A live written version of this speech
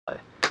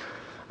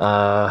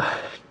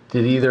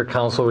Did either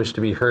counsel wish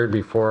to be heard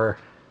before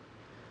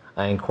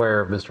I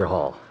inquire of Mr.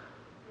 Hall?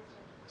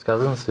 Ms.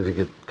 Cousins, if you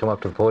could come up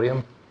to the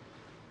podium.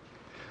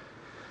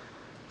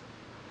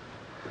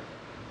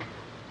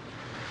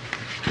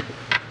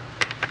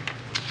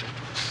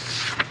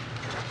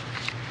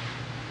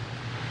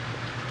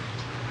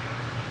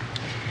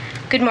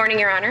 Good morning,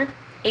 Your Honor.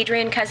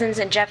 Adrian Cousins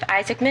and Jeff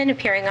Isaacman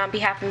appearing on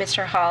behalf of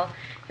Mr. Hall,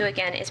 who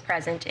again is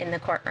present in the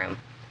courtroom.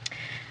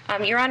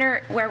 Your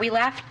Honor, where we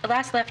last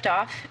left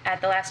off at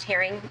the last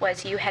hearing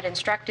was you had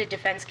instructed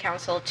defense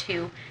counsel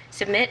to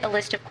submit a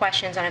list of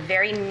questions on a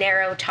very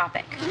narrow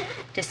topic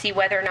to see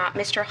whether or not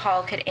Mr.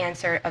 Hall could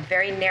answer a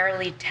very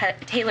narrowly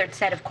tailored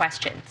set of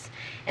questions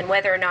and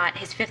whether or not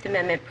his Fifth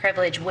Amendment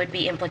privilege would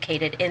be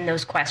implicated in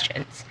those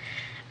questions.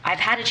 I've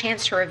had a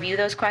chance to review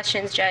those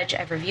questions, Judge.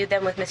 I've reviewed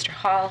them with Mr.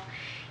 Hall.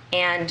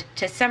 And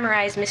to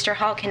summarize, Mr.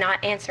 Hall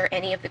cannot answer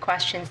any of the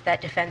questions that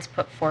defense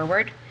put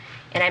forward.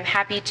 And I'm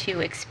happy to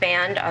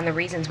expand on the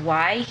reasons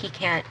why he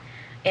can't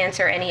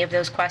answer any of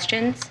those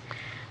questions.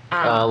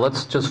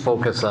 Let's just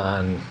focus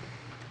on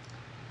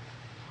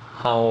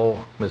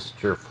how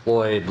Mr.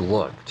 Floyd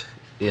looked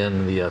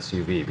in the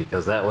SUV,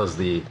 because that was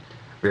the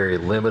very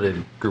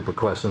limited group of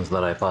questions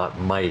that I thought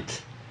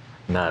might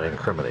not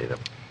incriminate him.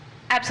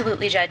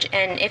 Absolutely, Judge.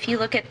 And if you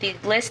look at the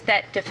list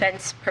that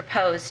defense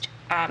proposed,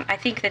 I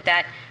think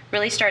that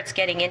really starts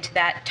getting into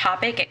that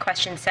topic at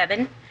question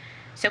 7.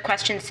 So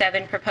question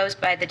 7 proposed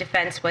by the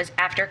defense was,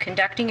 after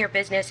conducting your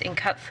business in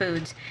Cup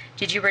Foods,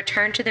 did you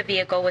return to the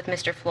vehicle with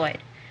Mr. Floyd?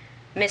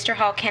 Mr.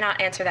 Hall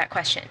cannot answer that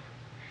question.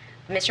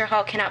 Mr.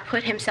 Hall cannot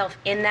put himself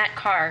in that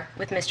car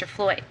with Mr.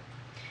 Floyd.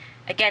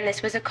 Again,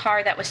 this was a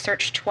car that was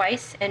searched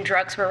twice and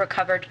drugs were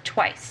recovered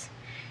twice.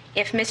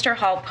 If Mr.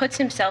 Hall puts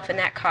himself in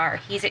that car,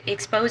 he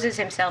exposes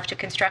himself to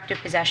constructive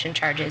possession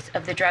charges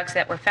of the drugs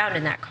that were found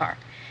in that car.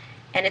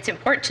 And it's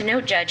important to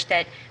note, Judge,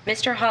 that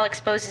Mr. Hall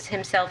exposes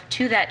himself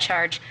to that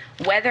charge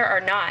whether or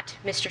not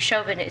Mr.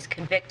 Chauvin is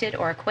convicted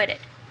or acquitted.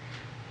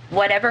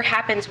 Whatever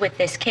happens with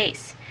this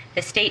case,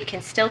 the state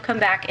can still come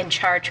back and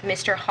charge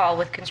Mr. Hall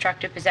with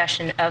constructive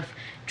possession of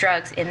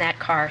drugs in that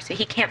car, so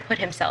he can't put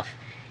himself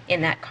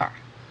in that car.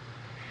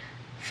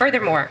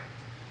 Furthermore,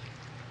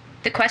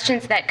 the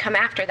questions that come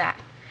after that: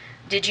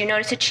 did you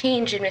notice a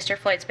change in Mr.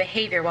 Floyd's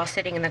behavior while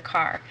sitting in the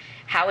car?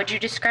 How would you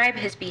describe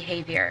his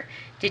behavior?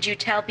 Did you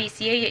tell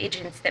BCA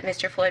agents that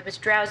Mr. Floyd was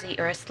drowsy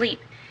or asleep?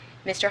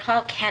 Mr.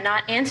 Hall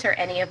cannot answer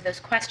any of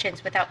those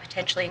questions without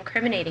potentially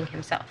incriminating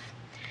himself.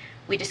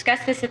 We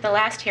discussed this at the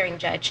last hearing,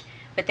 Judge,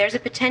 but there's a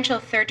potential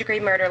third-degree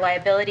murder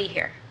liability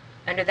here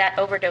under that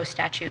overdose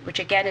statute, which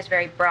again is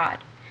very broad.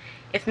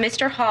 If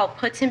Mr. Hall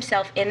puts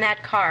himself in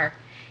that car,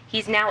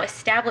 he's now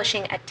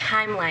establishing a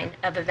timeline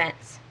of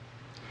events.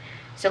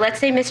 So let's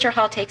say Mr.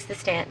 Hall takes the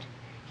stand.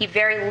 He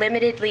very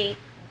limitedly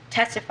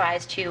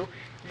testifies to,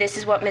 this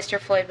is what Mr.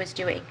 Floyd was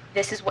doing.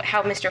 This is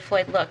how Mr.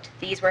 Floyd looked.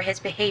 These were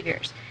his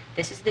behaviors.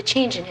 This is the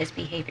change in his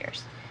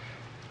behaviors.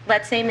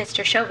 Let's say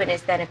Mr. Chauvin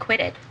is then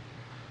acquitted.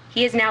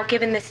 He is now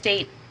given the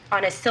state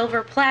on a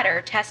silver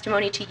platter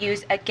testimony to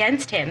use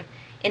against him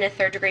in a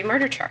third-degree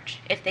murder charge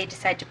if they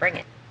decide to bring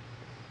it.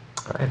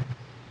 All right.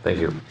 Thank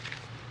you.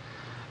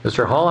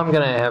 Mr. Hall, I'm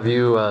going to have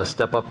you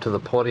step up to the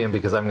podium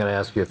because I'm going to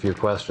ask you a few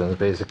questions,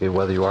 basically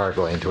whether you are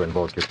going to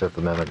invoke your Fifth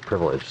Amendment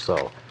privilege.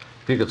 So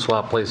if you could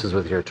swap places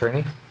with your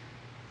attorney.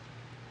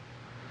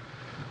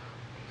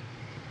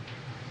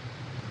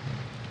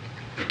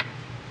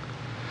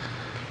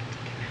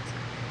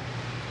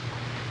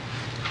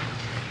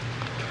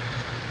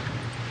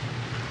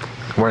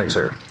 Good morning,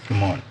 sir. Good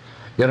morning.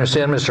 You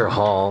understand, Mr.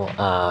 Hall,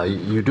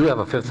 you do have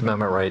a Fifth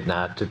Amendment right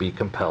not to be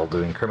compelled to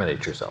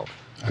incriminate yourself.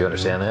 Do you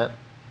understand that?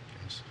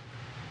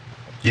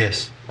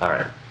 Yes. All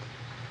right.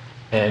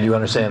 And you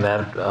understand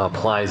that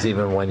applies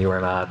even when you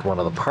are not one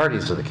of the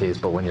parties to the case,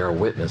 but when you're a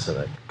witness in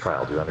a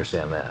trial. Do you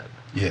understand that?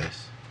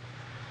 Yes.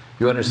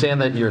 You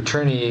understand that your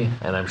attorney,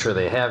 and I'm sure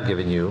they have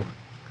given you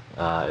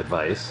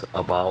advice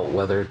about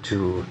whether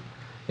to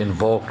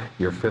invoke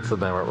your Fifth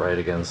Amendment right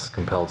against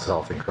compelled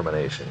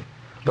self-incrimination.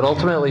 But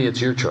ultimately,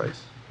 it's your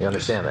choice. You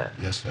understand that?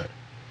 Yes, sir.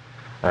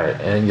 All right.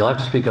 And you'll have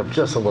to speak up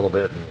just a little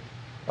bit, and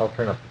I'll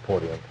turn up the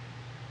podium.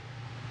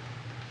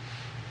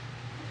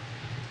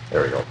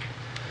 There we go.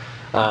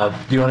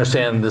 Do you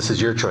understand this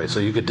is your choice? So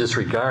you could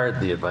disregard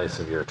the advice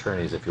of your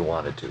attorneys if you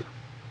wanted to.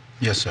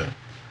 Yes, sir.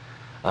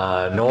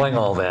 Knowing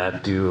all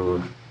that,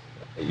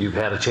 you've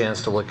had a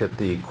chance to look at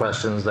the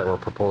questions that were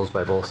proposed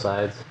by both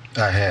sides?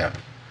 I have.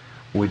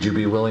 Would you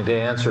be willing to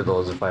answer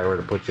those if I were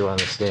to put you on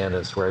the stand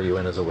and swear you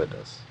in as a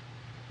witness?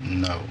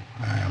 No,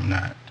 I am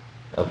not.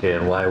 Okay,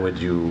 and why would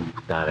you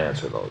not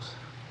answer those?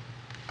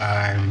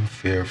 I'm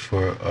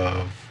fearful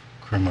of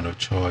criminal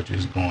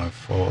charges going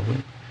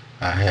forward.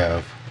 I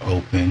have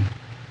open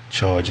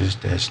charges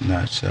that's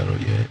not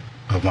settled yet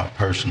of my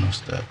personal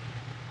stuff.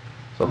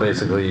 So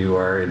basically you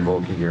are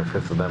invoking your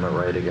Fifth Amendment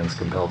right against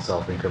compelled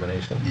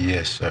self-incrimination?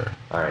 Yes, sir.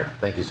 All right,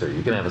 thank you, sir.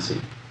 You can have a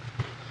seat.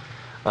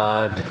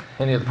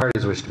 Any of the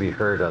parties wish to be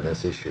heard on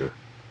this issue?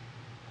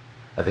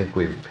 I think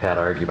we've had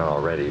argument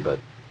already, but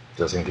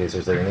just in case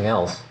there's anything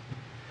else.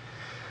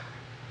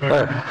 All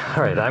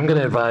right, I'm going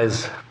to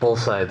advise both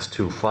sides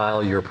to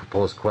file your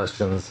proposed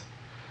questions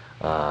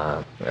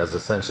as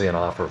essentially an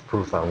offer of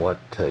proof on what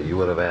you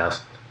would have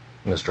asked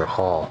Mr.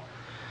 Hall.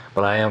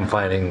 But I am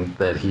finding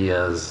that he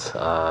has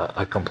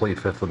a complete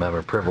Fifth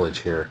Amendment privilege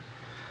here.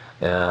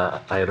 I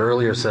had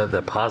earlier said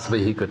that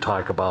possibly he could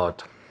talk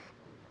about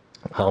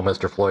how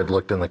Mr. Floyd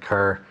looked in the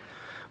car,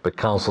 but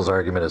counsel's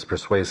argument is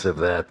persuasive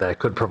that that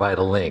could provide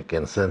a link.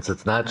 And since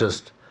it's not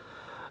just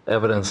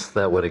evidence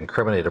that would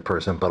incriminate a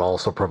person, but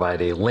also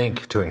provide a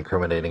link to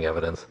incriminating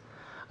evidence,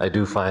 I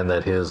do find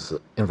that his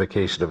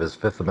invocation of his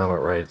Fifth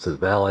Amendment rights is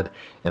valid,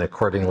 and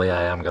accordingly,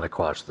 I am going to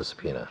quash the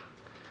subpoena.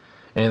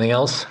 Anything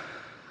else?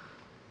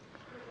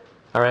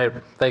 All right,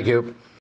 thank you.